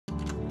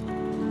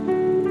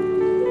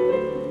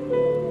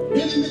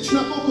Bien-aimé, tu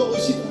n'as pas encore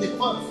réussi ton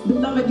épreuve.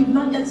 Beloved, you've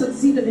not yet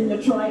succeeded in your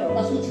trial.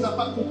 Parce que tu n'as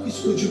pas compris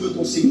ce que Dieu veut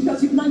t'enseigner.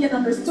 Because you've not yet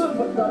understood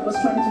what God was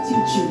trying to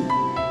teach you.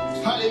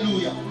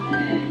 Alléluia.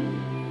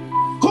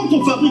 Quand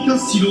on fabrique un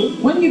stylo,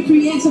 When you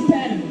create a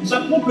pen,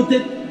 ça prend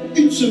peut-être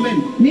une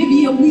semaine.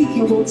 maybe a week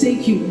it will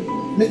take you.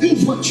 Mais une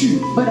voiture,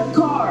 But a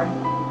car,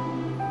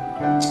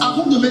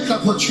 avant de mettre la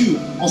voiture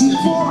en service,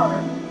 before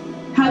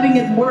having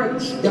it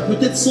work, il y a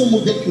peut-être 100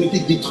 modèles qui ont été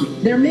détruits.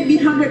 there may be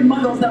 100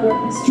 models that were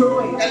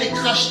destroyed. Il y a les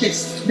crash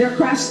tests, Their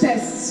crash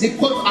tests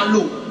l'épreuve à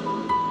l'eau,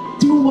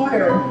 through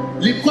water,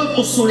 l'épreuve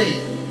au soleil.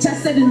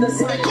 tested in the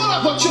sun. Et quand la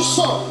voiture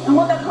sort, And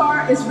when the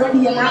car is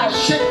ready on and out,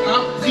 l'achète à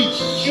un prix.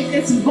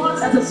 it's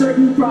bought at a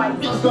certain price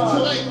Parce of que tu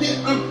God. auras été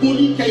un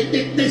colis qui a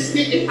été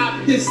testé et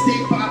attesté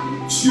par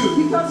Dieu.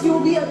 Because you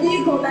will be a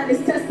vehicle that is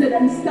tested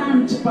and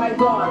stamped by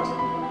God.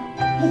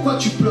 Pourquoi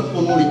tu pleures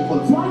pendant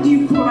l'épreuve? Why do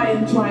you cry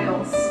in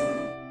trials?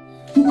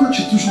 Pourquoi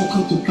tu es toujours en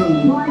train de te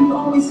plaindre? Why are you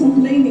always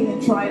complaining in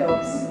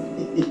trials?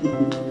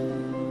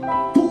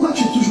 Pourquoi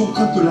tu es toujours en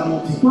train de te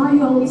lamenter? Why are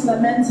you always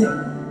lamenting?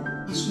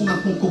 Parce qu'on n'a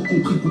pas encore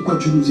compris pourquoi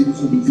Dieu nous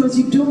éprouve. Because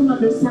you don't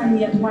understand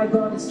yet why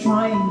God is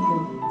trying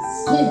you.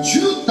 Quand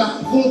Dieu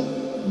t'apprend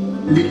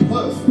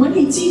l'épreuve, When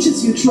He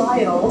teaches you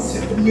trials,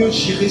 c'est pour mieux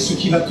gérer ce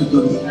qu'il va te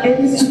donner.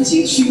 it is to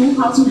teach you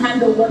how to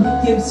handle what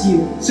He gives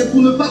you. C'est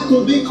pour ne pas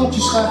tomber quand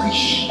tu seras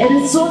riche, It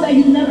is so that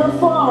you never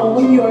fall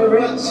when you are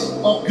rich.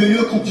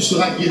 orgueilleux quand tu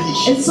seras guéri.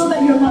 It's so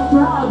that you're not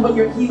proud when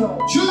you're healed.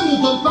 Dieu ne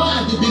donne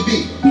pas à des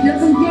bébés He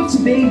doesn't give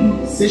to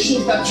babies des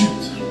choses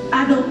d'adultes,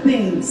 adult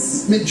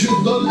things, mais Dieu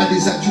donne à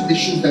des adultes des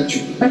choses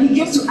d'adultes. but He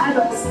gives to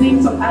adults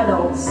things of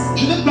adults.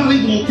 Je vais te parler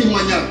de mon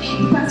témoignage.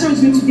 The pastor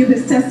is going to give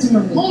his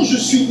testimony. Quand je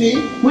suis né,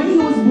 When he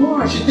was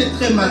born, j'étais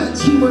très malade.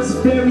 he was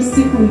very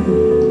sickly.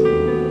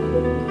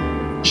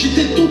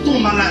 J'étais tout le temps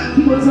malade.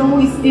 He was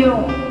always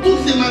ill.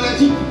 Toutes les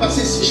maladies qui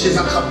passaient, si je les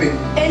attrapais.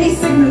 Any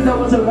sickness that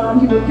was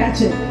around, he would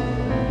catch it.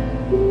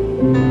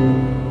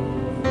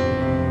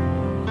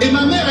 Et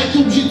ma mère a été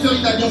obligée de faire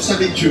une alliance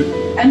avec Dieu.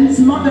 And his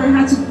mother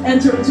had to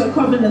enter into a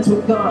covenant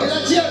with God. Elle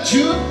a dit à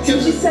Dieu So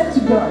she said to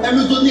God qu'elle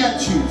me donnait à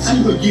Dieu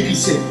s'il me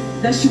guérissait.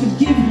 that she would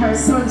give her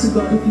son to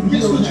God if he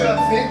Qu'est-ce healed que Dieu her.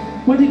 a fait?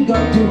 What did God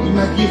Il do?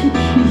 m'a guéri.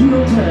 He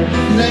healed her.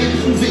 Il a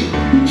éprouvé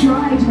He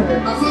tried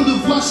her. afin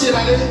de voir si elle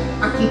allait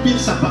accomplir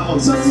sa parole.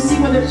 So as to see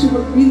whether she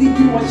would really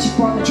do what she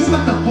promised. Dieu va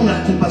t'apprendre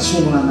la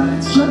compassion dans la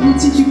maladie. God will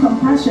teach you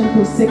compassion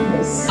for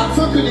sickness.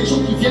 Afin que les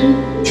gens qui viennent,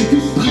 tu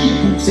puisses prier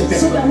pour ces So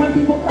personnes. that when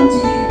people come to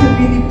you, you can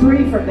really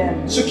pray for them.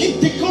 Ce qui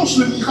déclenche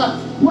le miracle,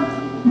 What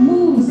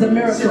moves the c'est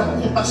miracle?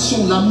 la compassion,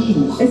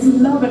 l'amour. It's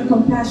love and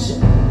compassion.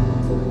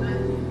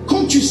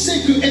 Quand tu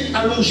sais que être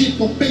allongé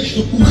t'empêche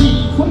de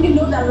courir, When you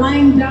know that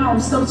lying down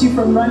stops you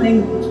from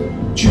running,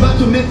 tu vas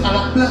te mettre à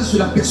la place de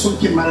la personne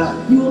qui est malade.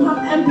 you will have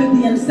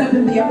empathy and step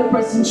in the other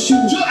person's shoes.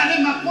 Dieu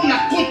allait m'apprendre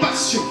la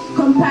compassion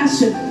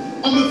Compassion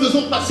en me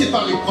faisant passer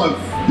par l'épreuve.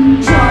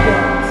 through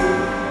trials.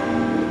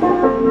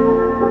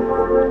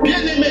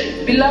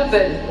 Bien-aimé,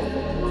 Beloved,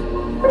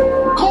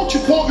 quand tu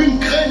prends une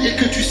graine et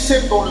que tu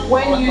sèmes dans le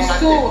when you dans la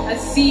sow a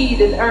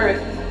seed in earth,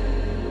 terre,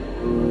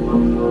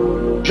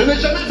 je n'ai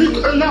jamais vu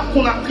qu'un arbre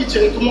qu'on a pris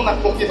directement, on a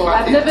planté dans la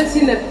I've terre. never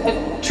seen a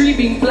tree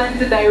being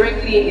planted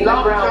directly in the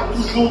L'arbre vient ground.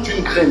 toujours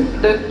d'une graine.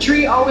 The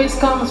tree always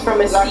comes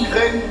from a La seed.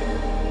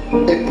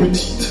 graine est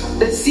petite.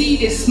 The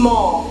seed is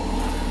small.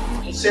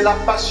 C'est la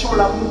passion,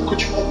 l'amour que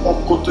tu prends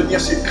pour entretenir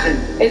cette graine.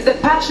 It's the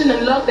passion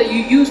and love that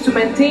you use to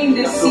maintain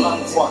this seed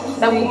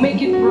that will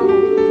make it grow.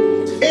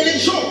 Et les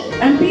gens,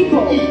 And people,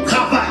 ils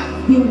travaillent,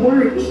 they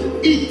work,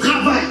 ils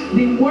travaillent,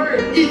 they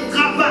work, ils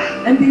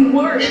travaillent, and they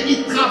work, et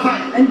ils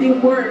travaillent. and they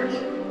work.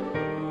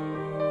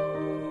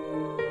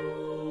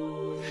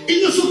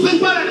 Ils ne se prennent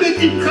pas la tête,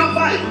 ils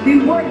travaillent. They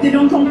work, they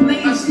don't complain.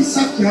 Parce qu'ils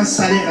savent qu'il y a un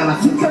salaire à la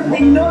fin. Because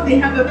they know they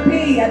have a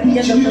pay at the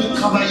end Continue of de the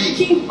travailler.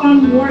 Keep on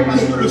Parce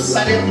working. que le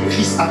salaire de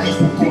Christ arrive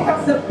pour toi.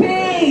 Because the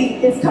pay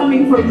is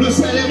coming from you. Le The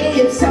salaire de pay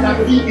Christ, is c'est la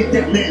coming. vie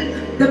éternelle.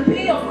 The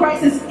pay of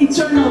Christ is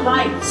eternal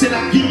life. C'est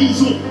la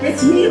guérison.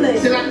 It's healing.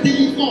 C'est la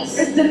délivrance.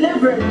 It's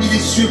deliverance. Il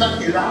essuiera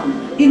tes larmes.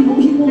 He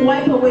will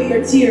wipe away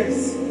your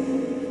tears.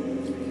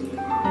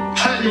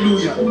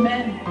 Alléluia.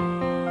 Amen.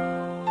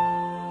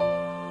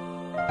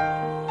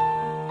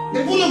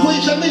 Et vous ne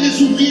voyez jamais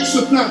les ouvriers se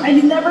plaindre. And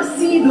you never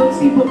see those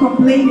people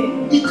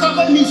complaining. Ils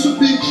travaillent mais ils ne se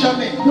plaignent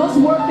jamais. Those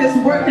workers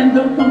work and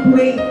don't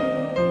complain.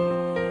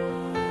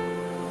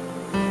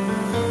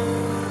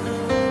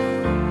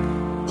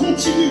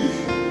 Continue.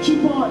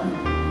 Keep on.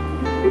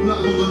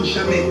 N'abandonne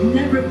jamais.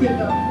 Never give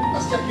up.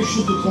 Parce qu'il y a quelque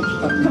chose de grand qui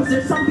t'attend. Because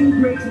there's something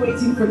great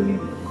waiting for you.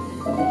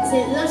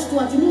 C'est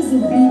lâche-toi, tu nous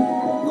oublies.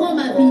 Prends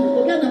ma vie,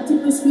 regarde un petit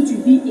peu ce que tu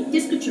vis et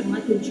qu'est-ce que tu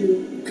aimerais que Dieu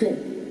crée.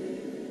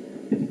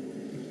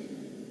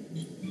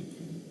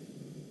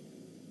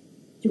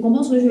 Tu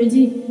comprends ce que je lui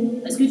dis?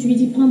 Est-ce que tu lui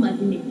dis prends ma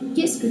vie, mais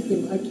qu'est-ce que tu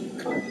aimerais qu'il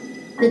prenne?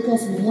 Peut-être qu'en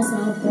ce moment, c'est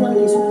un point de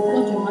question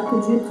pourquoi tu aimerais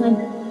que Dieu prenne.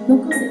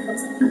 Donc quand c'est comme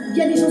ça, il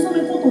y a des chansons,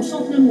 mais quand on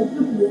chante même, on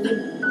peut pleurer.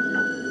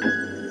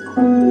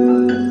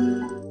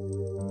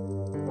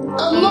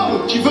 Un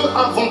homme qui veut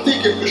inventer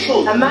quelque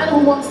chose A man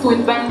who wants to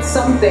invent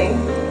something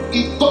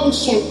il donne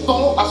son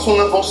temps à son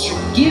invention.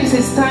 gives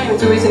his time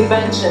to his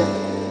invention.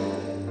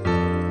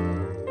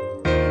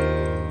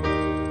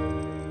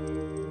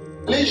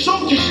 Les gens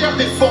qui cherchent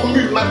des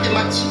formules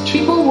mathématiques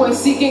People who are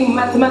seeking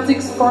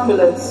mathematics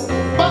formulas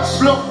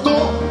passent leur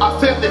temps à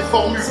faire des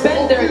formules.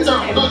 spend their 1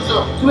 heure, time 2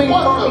 heures, doing 3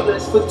 heures.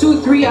 formulas for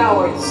 2-3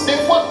 hours. Des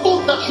fois,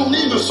 toute la journée,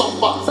 ils ne sortent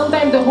pas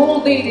Sometimes the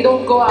whole day they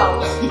don't go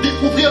out pour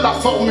découvrir la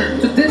formule.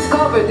 to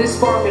discover this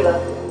formula.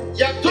 Il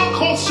y a deux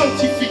grands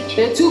scientifiques,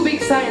 There are two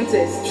big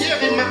scientists, Pierre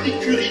et Marie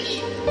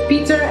Curie,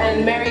 Peter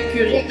and Mary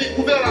qui ont Curie,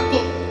 découvert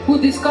l'atome. who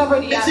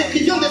discovered the Les atom.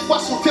 écrivains, des fois,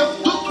 s'en faire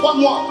 2-3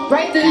 mois pour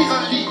Writers écrire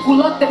un livre. who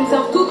locked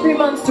themselves 2-3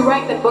 months to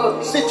write the book.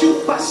 C'est une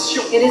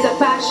passion. It is a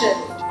passion.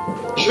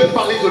 Je vais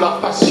parler de la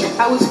passion.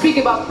 I will speak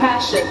about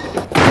passion.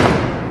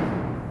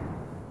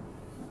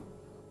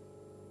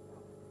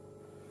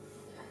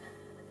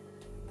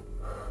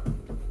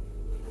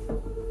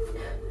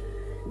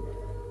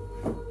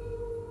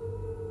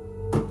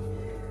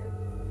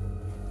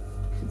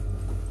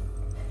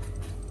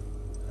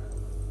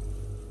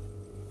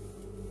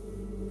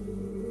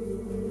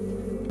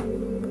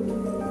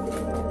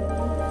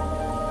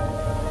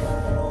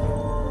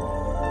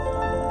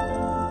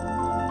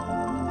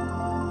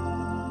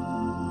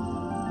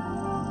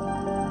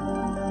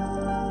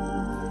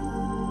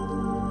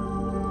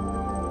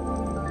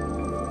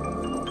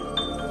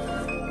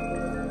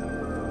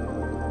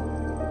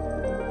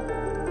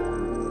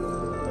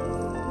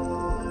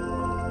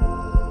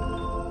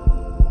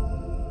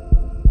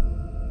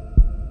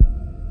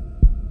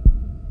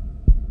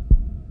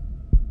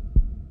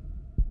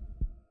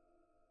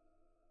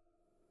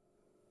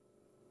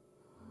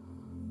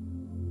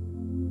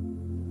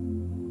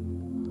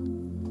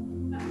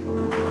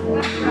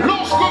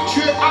 Lorsque tu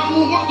es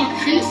amoureux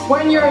de Christ,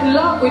 When you're in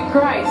love with tu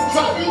Christ,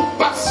 as une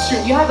passion.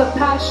 you have a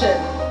passion.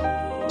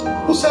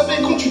 Vous savez,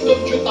 quand tu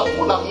donnes, Dieu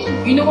t'apprend l'amour.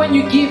 You know, when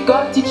you give,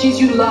 God teaches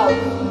you love.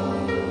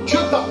 Dieu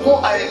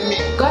t'apprend à aimer.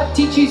 God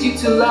teaches you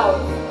to love.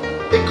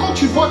 Et quand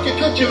tu vois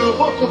quelqu'un qui est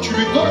heureux quand tu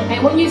lui donnes,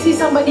 And when you see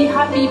somebody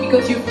happy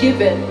because you've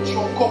given, tu es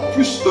encore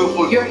plus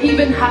heureux. you're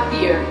even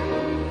happier.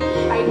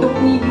 I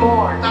don't need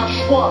more. Ta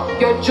joie,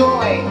 Your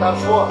joy, ta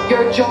joie,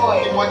 your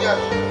joy,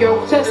 témoignage. your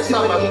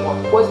testimony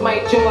was my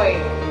joy.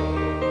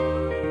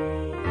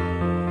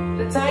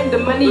 The time, the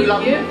money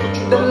you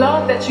give, the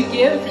love that you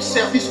give, Du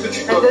service que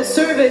tu and donnes. the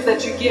service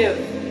that you give,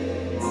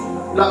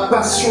 La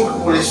passion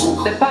pour les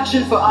autres. the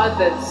passion for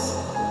others,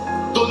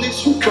 Donner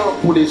son cœur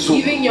pour les autres.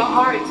 giving your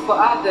heart for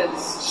others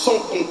Sans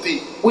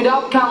compter.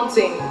 without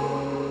counting,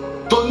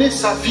 Donner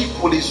sa vie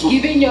pour les autres.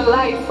 giving your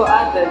life for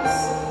others.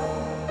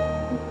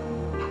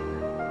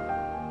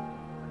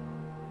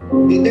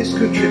 Et est-ce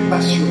que tu es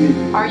passionné?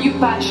 Are you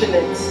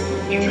passionate?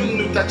 Dieu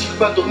ne t'a-t-il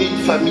pas donné une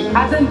famille?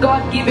 Hasn't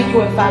God given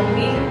you a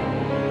family?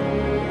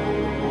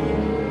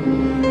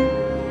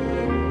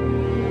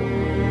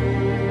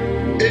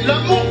 Et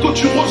l'amour que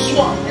tu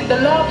reçois, And the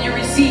love you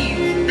receive,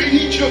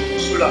 bénis Dieu pour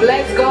cela.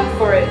 bless God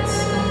for it.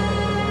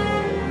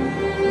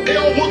 Et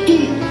en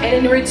retour,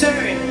 And in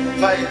return,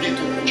 va aider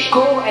ton prochain.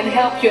 go and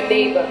help your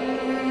neighbor.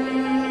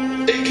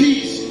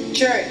 Église,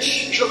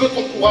 Church, je veux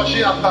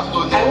t'encourager à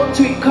pardonner, I want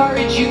to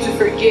encourage you to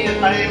forgive,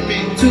 à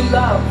aimer, to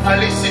love, à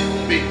laisser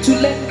tomber. to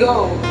let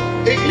go.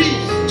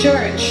 Église,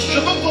 Church, je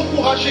veux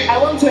t'encourager I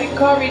want to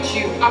encourage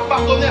you à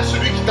pardonner à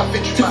celui qui t'a fait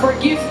du to mal,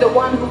 forgive the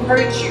one who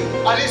hurt you,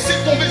 à laisser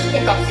tomber ce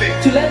qu'on t'a fait.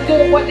 to let go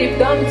of what they've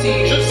done to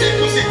Je you. sais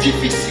que c'est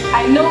difficile,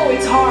 I know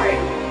it's hard.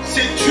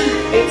 c'est dur,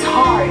 It's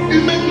hard.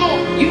 humainement,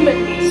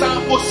 Humanly, c'est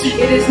impossible.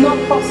 it is not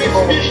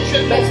possible.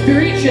 But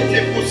spiritually,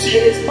 c'est it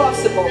possible. is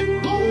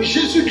possible. Donc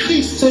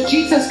Jésus-Christ So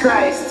Jesus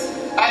Christ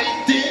a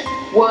été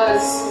was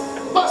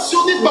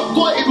passionné par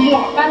toi et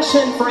moi.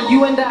 passion for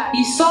you and I.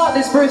 He saw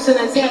this person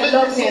and Je said, I vais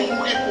love te him.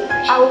 mourir pour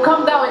lui. I will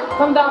come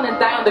down and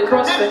die on the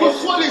cross for Quelles que him.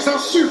 soient les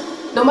insultes,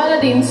 No matter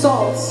the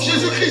insults,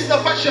 Jésus-Christ n'a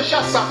pas cherché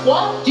à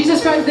savoir. Jesus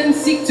Christ didn't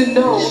seek to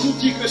know. Il nous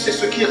dit que c'est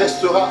ce qui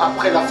restera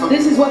après la fin.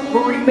 This is what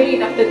will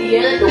remain after the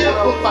end Les of the guerres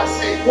vont world.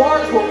 passer.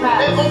 Wars will Les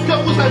pass.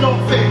 vainqueurs, vous allez en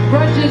faire.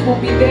 Grudges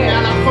will be Et à there.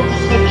 la fin, vous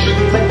serez obligés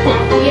de But vous at the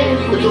pardonner end, you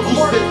et will de be vous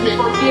forced to aimer.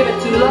 forgive and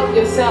to love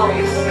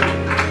yourselves.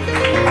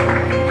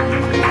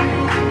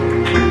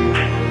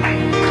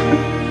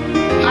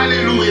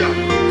 Alléluia.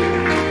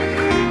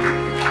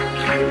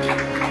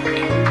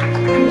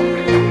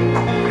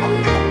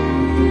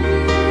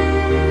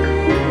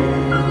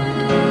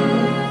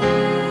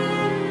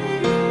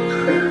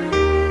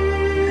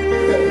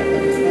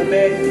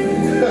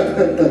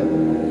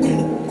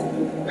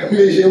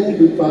 Mais j'ai honte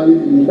de parler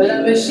de mon But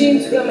I'm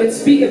ashamed to come and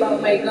speak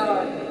about my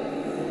God.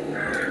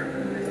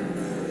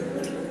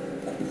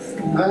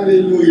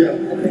 Alléluia.